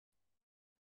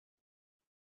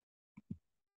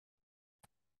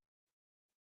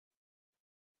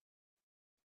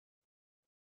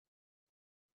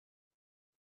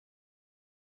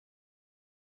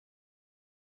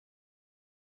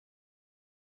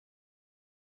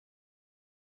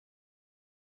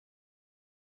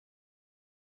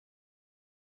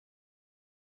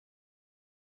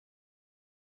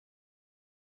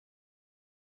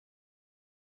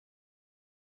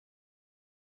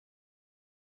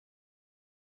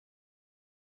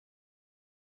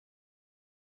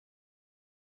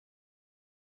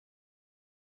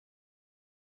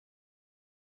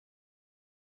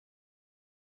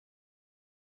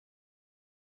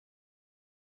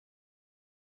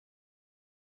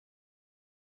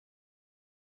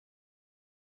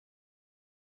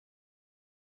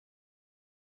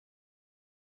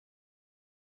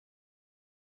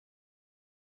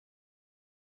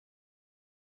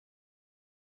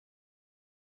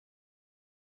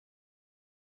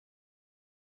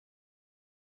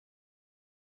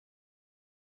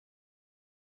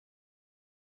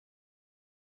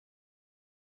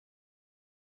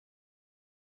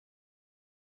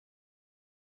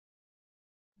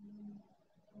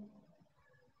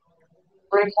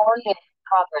Recording in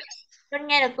progress. Con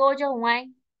nghe được cô chưa Hùng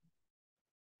Anh?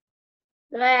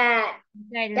 Và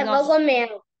Ok, được đã rồi. có con mèo.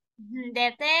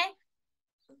 Đẹp thế.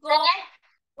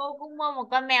 Cô cũng mua một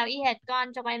con mèo y hệt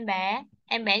con cho con em bé.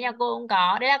 Em bé nhà cô cũng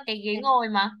có. Đây là cái ghế ngồi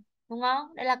mà. Đúng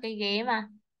không? Đây là cái ghế mà.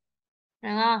 Được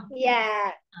không? Dạ,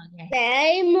 Ok.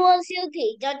 để mua siêu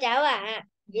thị cho cháu ạ.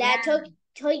 Là Yeah.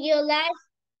 Tokyo Life.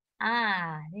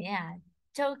 À, thế à.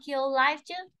 Tokyo Life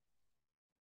chứ.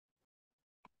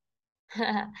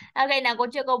 Ok, nào cô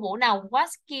chưa câu 4 nào.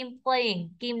 What's Kim playing?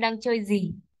 Kim đang chơi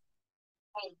gì?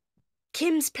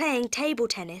 Kim's playing table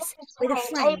tennis with a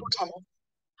Playing friend. table tennis.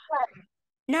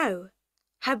 No,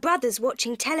 her brother's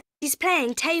watching television. She's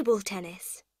playing table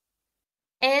tennis.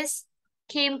 Is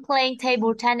Kim playing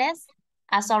table tennis?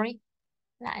 À, sorry.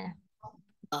 Lại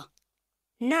nào.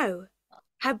 No,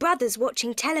 her brother's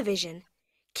watching television.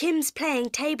 Kim's playing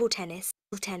table tennis.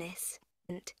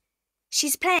 And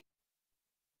she's playing.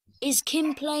 Is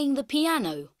Kim playing the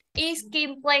piano? Is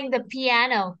Kim playing the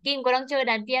piano? Kim có đang chơi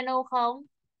đàn piano không?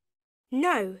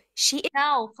 No, she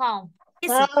No, không.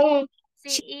 isn't. Không,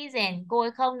 She isn't. Cô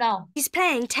ấy không đâu. She's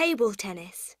playing table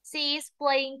tennis. She is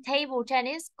playing table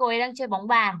tennis. Cô ấy đang chơi bóng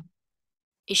bàn.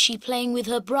 Is she playing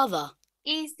with her brother?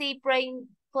 Is she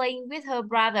playing with her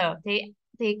brother?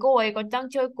 Thì cô ấy có đang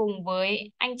chơi cùng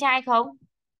với anh trai không?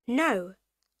 No,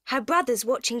 her brother's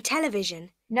watching television.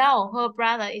 No, her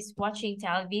brother is watching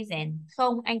television.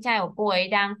 Không, anh trai của cô ấy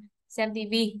đang xem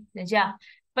tivi. Được chưa?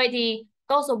 Vậy thì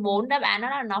câu số 4 đáp án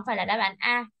nó phải là đáp án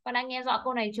A. Con đã nghe rõ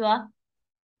câu này chưa?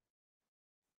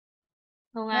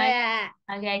 Không rồi ai? ạ.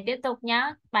 Ok, tiếp tục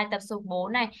nhá. Bài tập số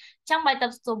 4 này. Trong bài tập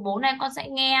số 4 này con sẽ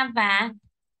nghe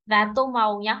và tô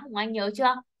màu nhá. Hùng Anh nhớ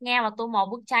chưa? Nghe và tô màu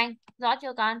bức tranh. Rõ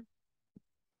chưa con?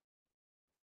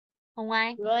 Hùng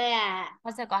Anh, Rồi ạ.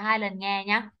 con sẽ có 2 lần nghe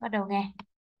nhá. Bắt đầu nghe.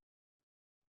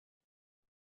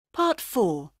 Part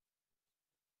 4.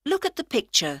 Look at the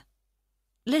picture.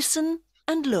 Listen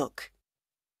and look.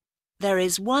 There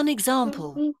is one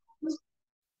example.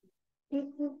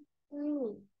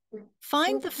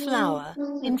 Find the flower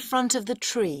in front of the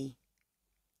tree.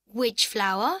 Which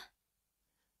flower?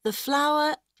 The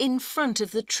flower in front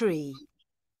of the tree.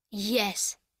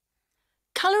 Yes.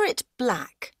 Colour it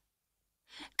black.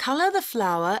 Colour the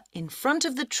flower in front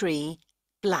of the tree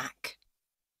black.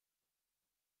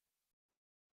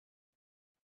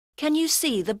 Can you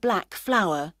see the black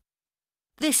flower?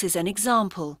 This is an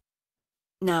example.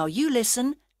 Now you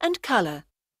listen and colour.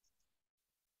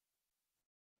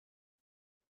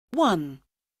 1.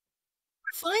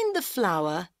 Find the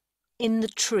flower in the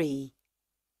tree.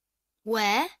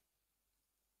 Where?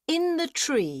 In the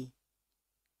tree.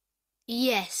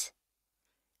 Yes.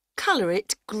 Colour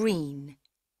it green.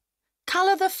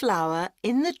 Colour the flower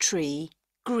in the tree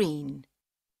green.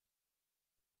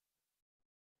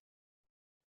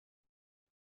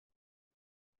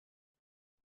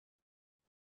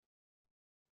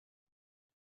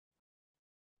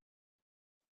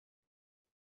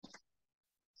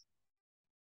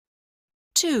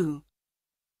 2.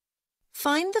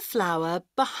 Find the flower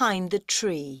behind the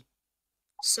tree.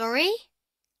 Sorry?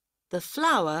 The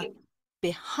flower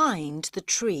behind the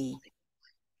tree.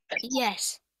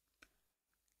 Yes.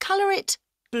 Colour it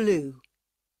blue.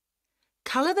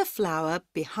 Colour the flower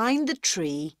behind the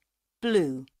tree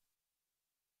blue.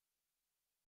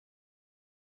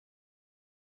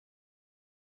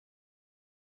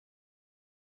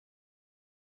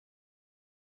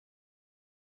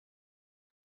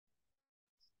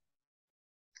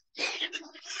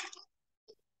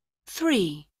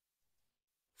 Three.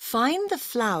 Find the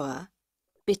flower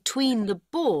between the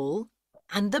ball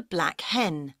and the black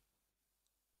hen.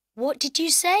 What did you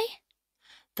say?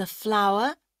 The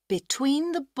flower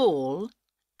between the ball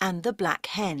and the black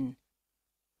hen.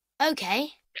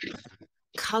 Okay.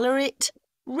 Colour it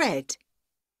red.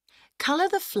 Colour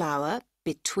the flower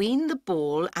between the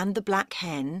ball and the black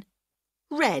hen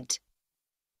red.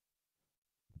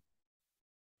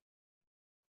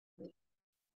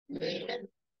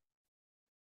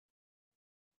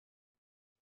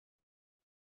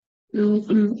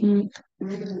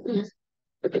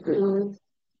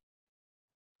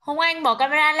 Hùng Anh bỏ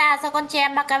camera ra. Sao con che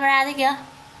em ba camera thế kìa?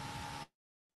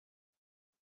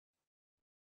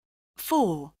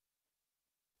 4.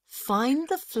 Find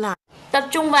the Tập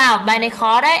trung vào. Bài này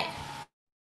khó đấy.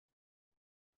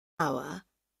 flower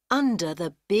under the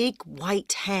big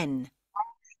white hen.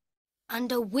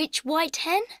 Under which white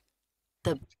hen?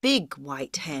 The big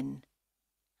white hen.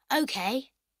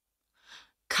 Okay.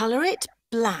 Colour it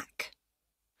black.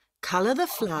 Colour the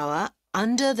flower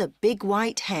under the big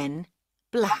white hen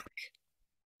black.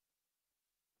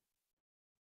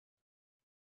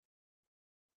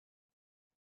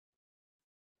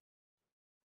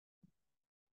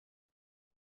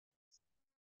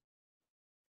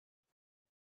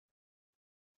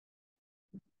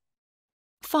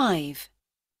 5.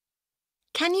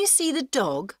 Can you see the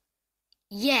dog?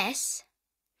 Yes.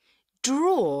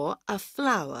 Draw a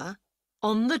flower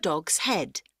on the dog's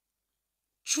head.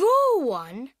 Draw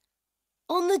one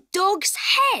on the dog's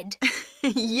head.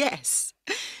 Yes.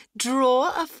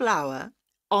 Draw a flower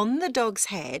on the dog's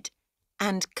head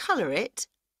and colour it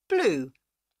blue.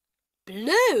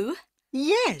 Blue?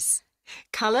 Yes.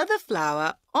 Colour the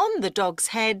flower on the dog's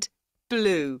head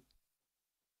blue.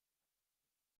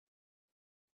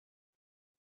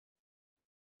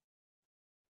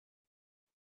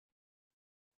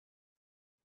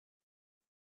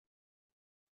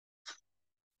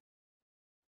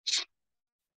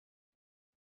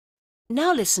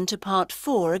 Now listen to part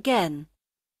 4 again.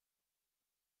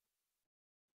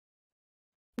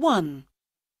 1.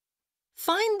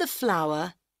 Find the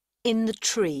flower in the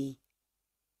tree.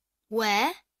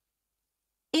 Where?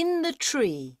 In the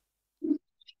tree.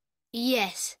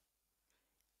 Yes.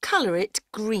 Colour it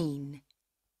green.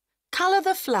 Colour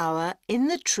the flower in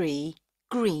the tree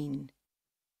green.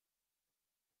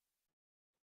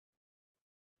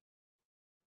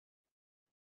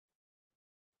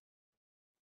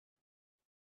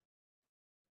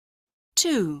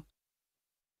 2.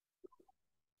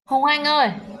 Hùng Anh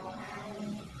ơi.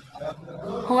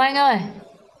 Hùng Anh ơi.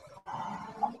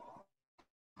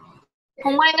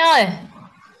 Hùng Anh ơi.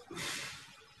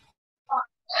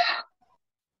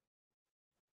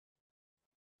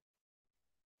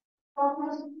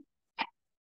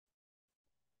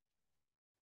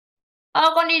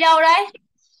 Con đi đâu đấy?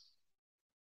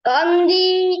 Con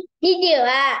đi tiểu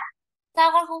ạ.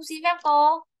 Sao con không xin phép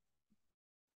cô?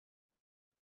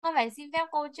 Con phải xin phép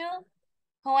cô chứ.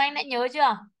 Hùng Anh đã nhớ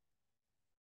chưa?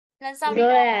 Lần sau đi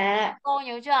Rồi đâu ạ. cô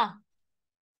nhớ chưa?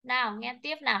 Nào nghe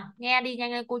tiếp nào. Nghe đi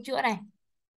nhanh lên cô chữa này.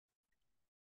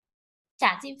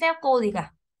 Chả xin phép cô gì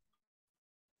cả.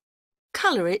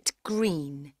 Colour it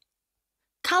green.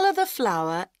 Colour the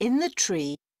flower in the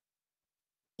tree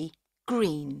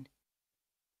green.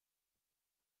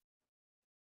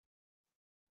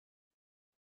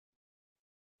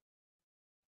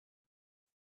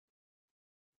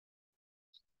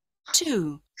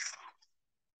 2.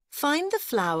 Find the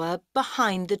flower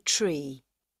behind the tree.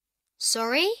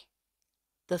 Sorry?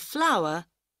 The flower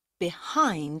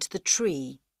behind the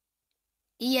tree.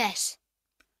 Yes.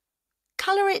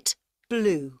 Colour it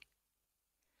blue.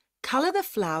 Colour the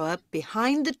flower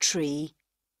behind the tree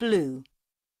blue.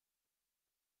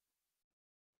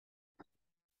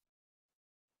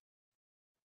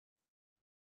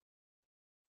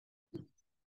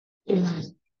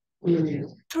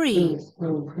 3.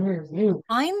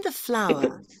 Find the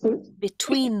flower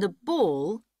between the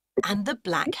ball and the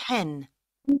black hen.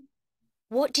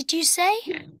 What did you say?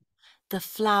 The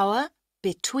flower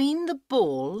between the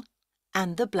ball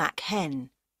and the black hen.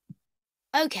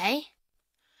 Okay.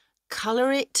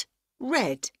 Colour it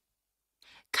red.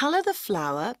 Colour the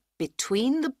flower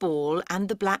between the ball and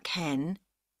the black hen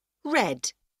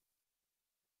red.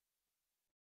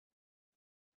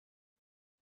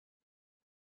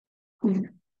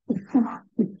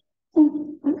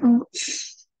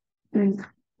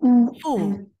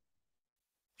 4.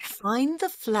 Find the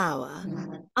flower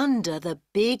under the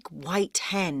big white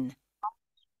hen.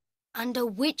 Under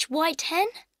which white hen?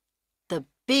 The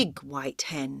big white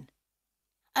hen.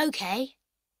 Okay.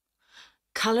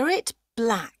 Colour it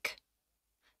black.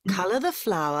 Colour the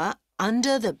flower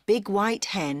under the big white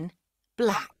hen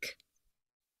black.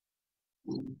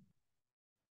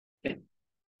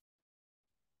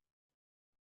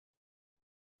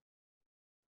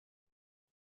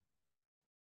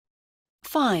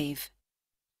 5.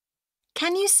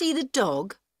 Can you see the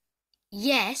dog?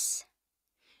 Yes.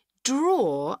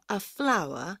 Draw a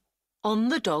flower on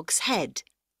the dog's head.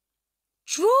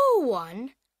 Draw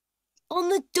one on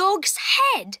the dog's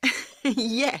head.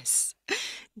 Yes.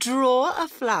 Draw a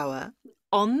flower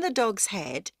on the dog's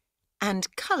head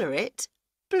and colour it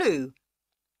blue.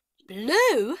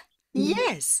 Blue?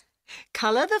 Yes.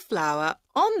 Colour the flower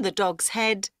on the dog's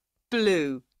head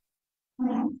blue.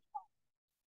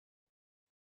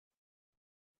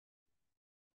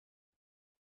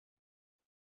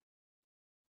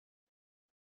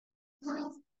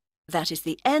 That is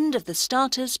the end of the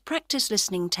starters practice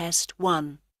listening test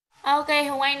 1. Ok,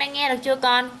 Hùng Anh đã nghe được chưa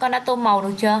con? Con đã tô màu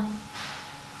được chưa?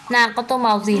 Nào, con tô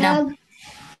màu gì nào?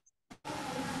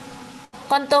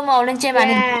 Con tô màu lên trên màn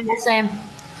hình cho cô xem.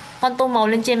 Con tô màu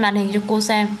lên trên màn hình cho cô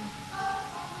xem.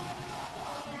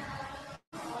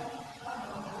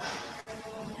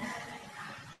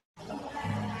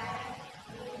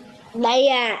 Đây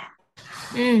à.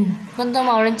 Con tô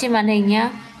màu lên trên màn hình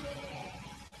nhá.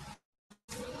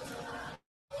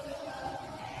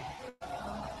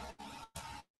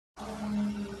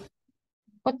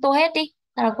 tô hết đi,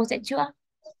 sau đó cô sẽ chữa.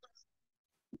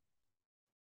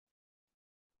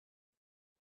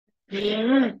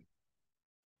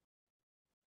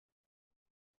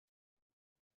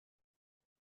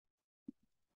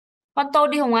 Con tô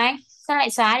đi Hồng Anh, sao lại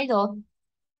xóa đi rồi?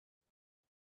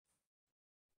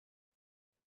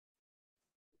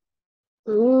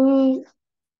 Ừ.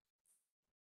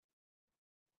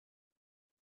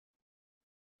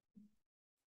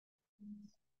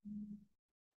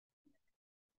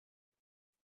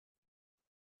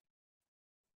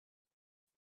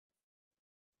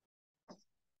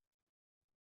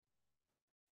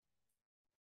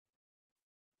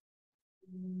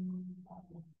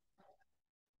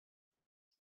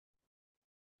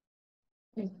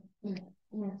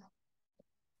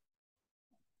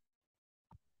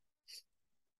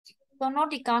 Cô nốt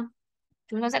đi con.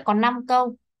 Chúng ta sẽ có 5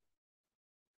 câu.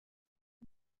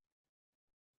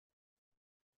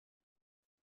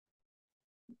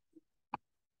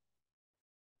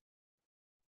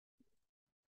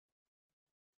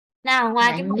 Nào,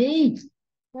 ngoài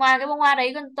cái bông hoa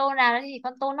đấy con tô nào đấy thì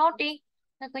con tô nốt đi.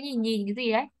 Nó có nhìn nhìn cái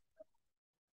gì đấy.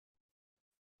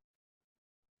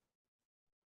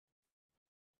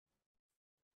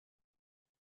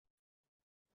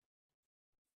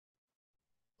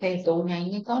 Thầy tố nhanh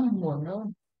như con muốn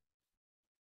luôn.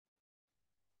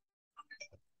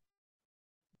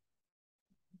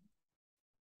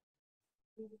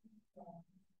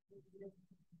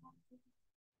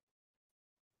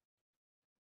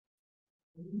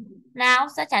 Nào,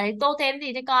 sao chả thấy tô thêm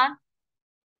gì thế con?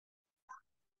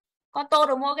 Con tô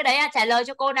được mỗi cái đấy à? Trả lời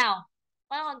cho cô nào.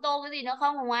 Con còn tô cái gì nữa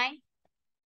không Hồng Anh?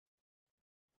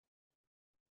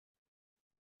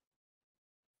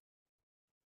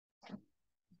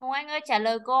 Hồng Anh ơi trả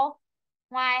lời cô.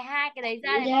 Ngoài hai cái đấy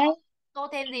ra thì con Dạ, tô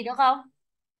thêm gì nữa không?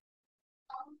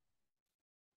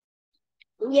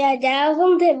 dạ, cháu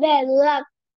không thể vẽ được.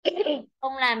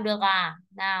 Không làm được à?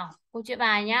 Nào, cô chữa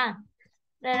bài nhá.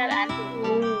 Đây là đáp án của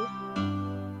cô. Ừ.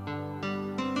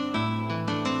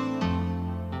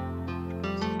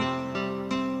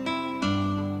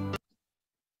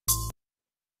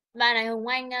 Bài này Hồng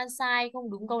Anh sai không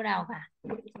đúng câu nào cả.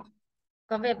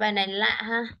 Có vẻ bài này lạ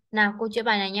ha. Nào cô chữa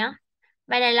bài này nhá.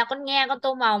 Bài này là con nghe con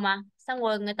tô màu mà. Xong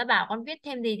rồi người ta bảo con viết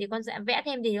thêm gì thì con sẽ vẽ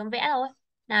thêm gì thì con vẽ thôi.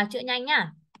 Nào chữa nhanh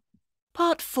nhá.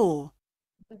 Part 4.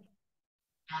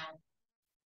 2.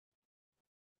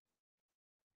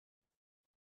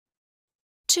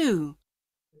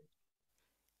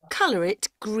 Colour it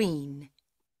green.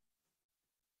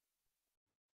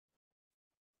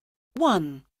 1.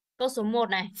 Câu số 1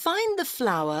 này. Find the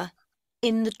flower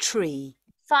in the tree.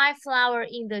 Find flower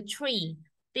in the tree.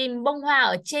 Tìm bông hoa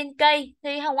ở trên cây.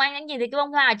 Thế Hồng Anh đã nhìn thấy cái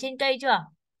bông hoa ở trên cây chưa?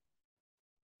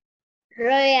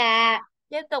 Rồi à,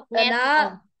 Tiếp tục ở nghe xem đó.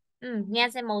 màu. Nghe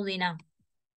xem màu gì nào.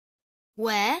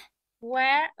 Where?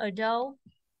 Where ở đâu?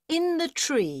 In the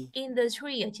tree. In the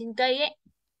tree ở trên cây ấy.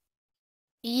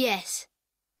 Yes.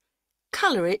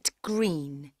 Colour it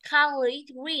green. Color it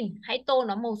green. Hãy tô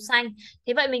nó màu xanh.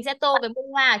 Thế vậy mình sẽ tô cái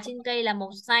bông hoa ở trên cây là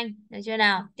màu xanh. Được chưa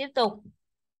nào? Tiếp tục.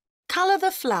 Colour the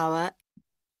flower.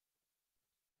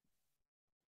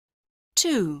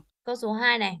 2. Câu số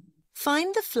 2 này.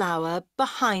 Find the flower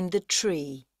behind the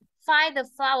tree. Find the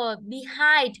flower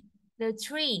behind the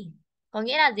tree. Có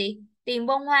nghĩa là gì? Tìm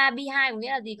bông hoa behind có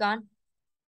nghĩa là gì con?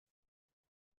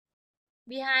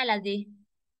 Behind là gì?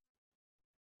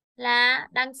 Là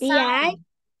đằng Đi hái. sau.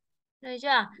 Được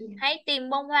chưa? Hãy tìm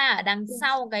bông hoa ở đằng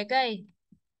sau cái cây.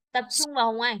 Tập trung vào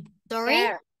Hồng Anh. Sorry?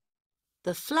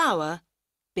 The flower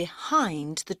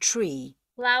behind the tree.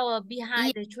 Flower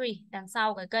behind the tree. Đằng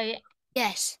sau cái cây ấy.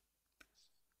 Yes.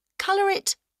 Colour it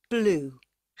blue.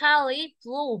 Color it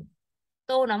blue.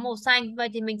 Tô nó màu xanh. Vậy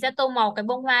thì mình sẽ tô màu cái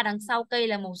bông hoa đằng sau cây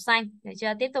là màu xanh. Được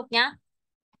chưa? Tiếp tục nhá.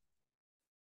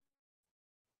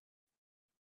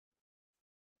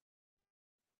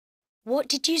 What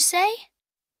did you say?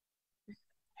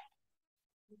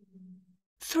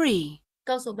 3.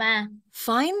 Câu số 3.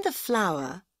 Find the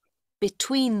flower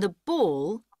between the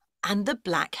ball and the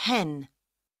black hen.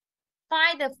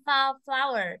 Find the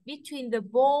flower between the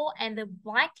ball and the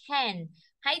black hen.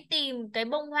 Hãy tìm cái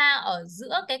bông hoa ở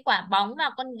giữa cái quả bóng và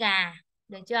con gà.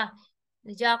 Được chưa?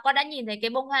 Được chưa? Con đã nhìn thấy cái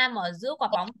bông hoa mà ở giữa quả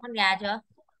bóng và con gà chưa?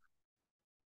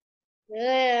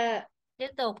 Rồi à, Tiếp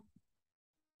tục.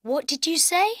 What did you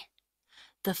say?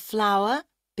 The flower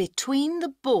between the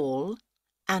ball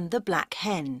and the black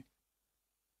hen.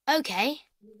 Okay.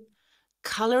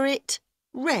 Colour it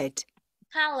red.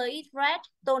 Color it red.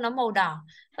 Tô nó màu đỏ.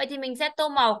 Vậy thì mình sẽ tô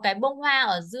màu cái bông hoa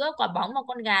ở giữa quả bóng và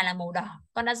con gà là màu đỏ.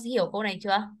 Con đã hiểu câu này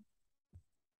chưa?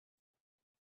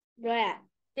 rồi à.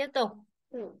 Tiếp tục.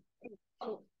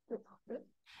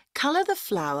 Color the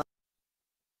flower.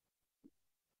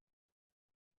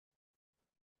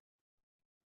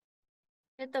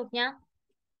 Tiếp tục nhá.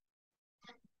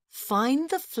 Find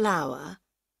the flower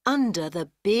under the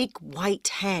big white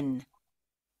hen.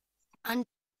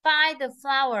 Find the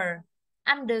flower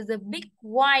under the big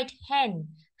white hen.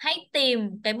 Hãy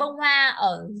tìm cái bông hoa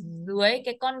ở dưới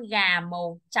cái con gà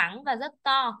màu trắng và rất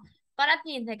to. Con đã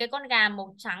nhìn thấy cái con gà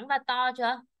màu trắng và to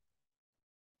chưa?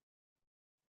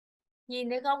 Nhìn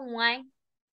thấy không Hùng Anh?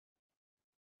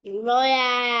 Rồi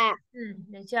à.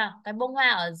 Được chưa? Cái bông hoa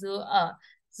ở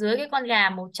dưới cái con gà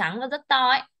màu trắng và rất to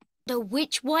ấy. The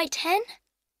which white hen?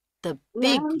 The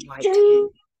big Mắm white trứng.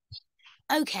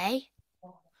 hen. Okay.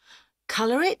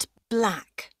 Color it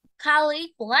black. Color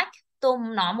it black. Tô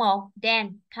nó màu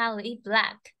đen. Color it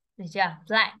black. Được chưa?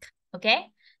 Black. Ok.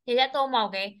 Thì sẽ tô màu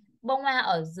cái bông hoa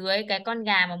ở dưới cái con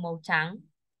gà mà màu trắng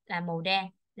là màu đen.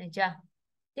 Được chưa?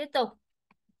 Tiếp tục.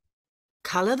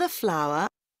 Color the flower.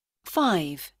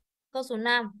 5. Câu số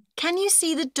 5. Can you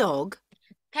see the dog?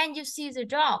 Can you see the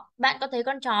dog? Bạn có thấy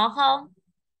con chó không?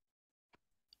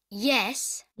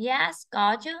 Yes. Yes,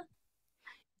 có chứ.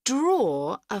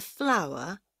 Draw a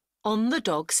flower on the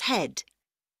dog's head.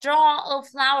 Draw a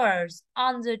flowers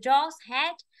on the dog's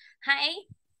head. Hãy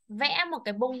vẽ một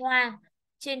cái bông hoa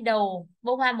trên đầu,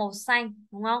 bông hoa màu xanh,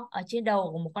 đúng không? Ở trên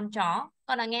đầu của một con chó.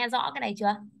 Con đã nghe rõ cái này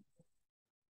chưa?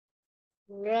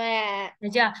 Rồi à. Được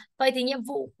chưa? Vậy thì nhiệm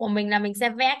vụ của mình là mình sẽ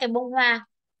vẽ cái bông hoa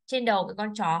trên đầu cái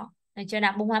con chó. Được chưa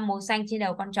nào? Bông hoa màu xanh trên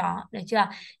đầu con chó. Được chưa?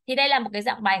 Thì đây là một cái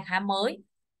dạng bài khá mới.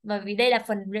 Bởi vì đây là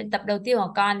phần luyện tập đầu tiên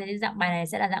của con, thì dạng bài này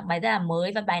sẽ là dạng bài rất là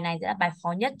mới, và bài này sẽ là bài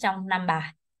khó nhất trong 5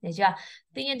 bài. Được chưa?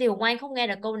 Tuy nhiên thì Hùng Anh không nghe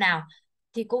được câu nào.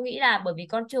 Thì cô nghĩ là bởi vì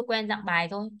con chưa quen dạng bài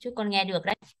thôi, chứ con nghe được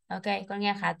đấy. Ok, con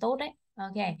nghe khá tốt đấy.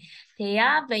 Ok. Thì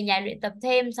về nhà luyện tập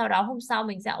thêm, sau đó hôm sau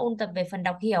mình sẽ ôn tập về phần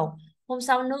đọc hiểu. Hôm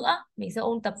sau nữa mình sẽ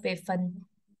ôn tập về phần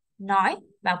nói,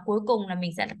 và cuối cùng là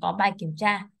mình sẽ có bài kiểm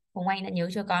tra. Hùng Anh đã nhớ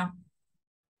chưa con?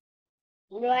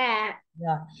 Rồi à.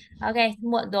 Rồi. Ok,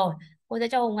 muộn rồi. Cô sẽ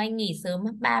cho Hùng Anh nghỉ sớm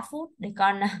 3 phút để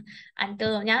con ăn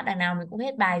cơm nhá. Đằng nào mình cũng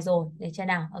hết bài rồi. Để cho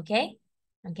nào. Ok.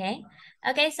 Ok.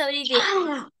 Ok, so đi việc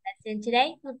lesson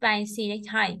today. Goodbye, see you next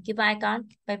time. Goodbye con.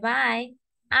 Bye bye.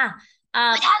 À,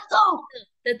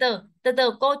 từ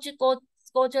từ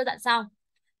cô chưa dặn xong.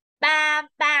 Ba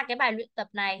cái bài luyện tập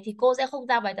này thì cô sẽ không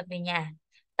giao bài tập về nhà.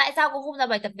 Tại sao cô không giao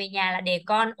bài tập về nhà? Là để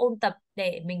con ôn tập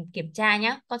để mình kiểm tra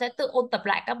nhá. Con sẽ tự ôn tập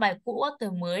lại các bài cũ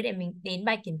từ mới để mình đến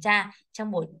bài kiểm tra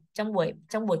trong buổi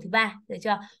thứ ba, được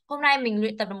chưa? Hôm nay mình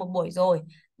luyện tập được một buổi rồi.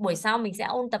 Buổi sau mình sẽ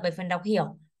ôn tập về phần đọc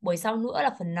hiểu. Buổi sau nữa là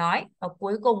phần nói, và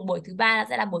cuối cùng buổi thứ ba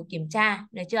sẽ là buổi kiểm tra,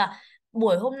 được chưa?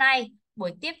 Buổi hôm nay,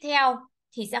 buổi tiếp theo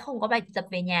thì sẽ không có bài tập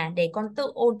về nhà để con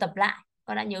tự ôn tập lại.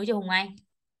 Con đã nhớ chưa Hùng Anh?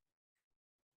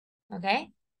 Ok.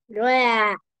 Rồi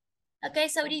à. Okay,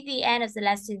 so this is the end of the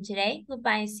lesson today.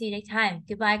 Goodbye, see you next time.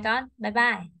 Goodbye con. Bye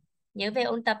bye. Nhớ về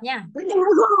ôn tập nha. Rồi à.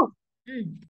 Ừ.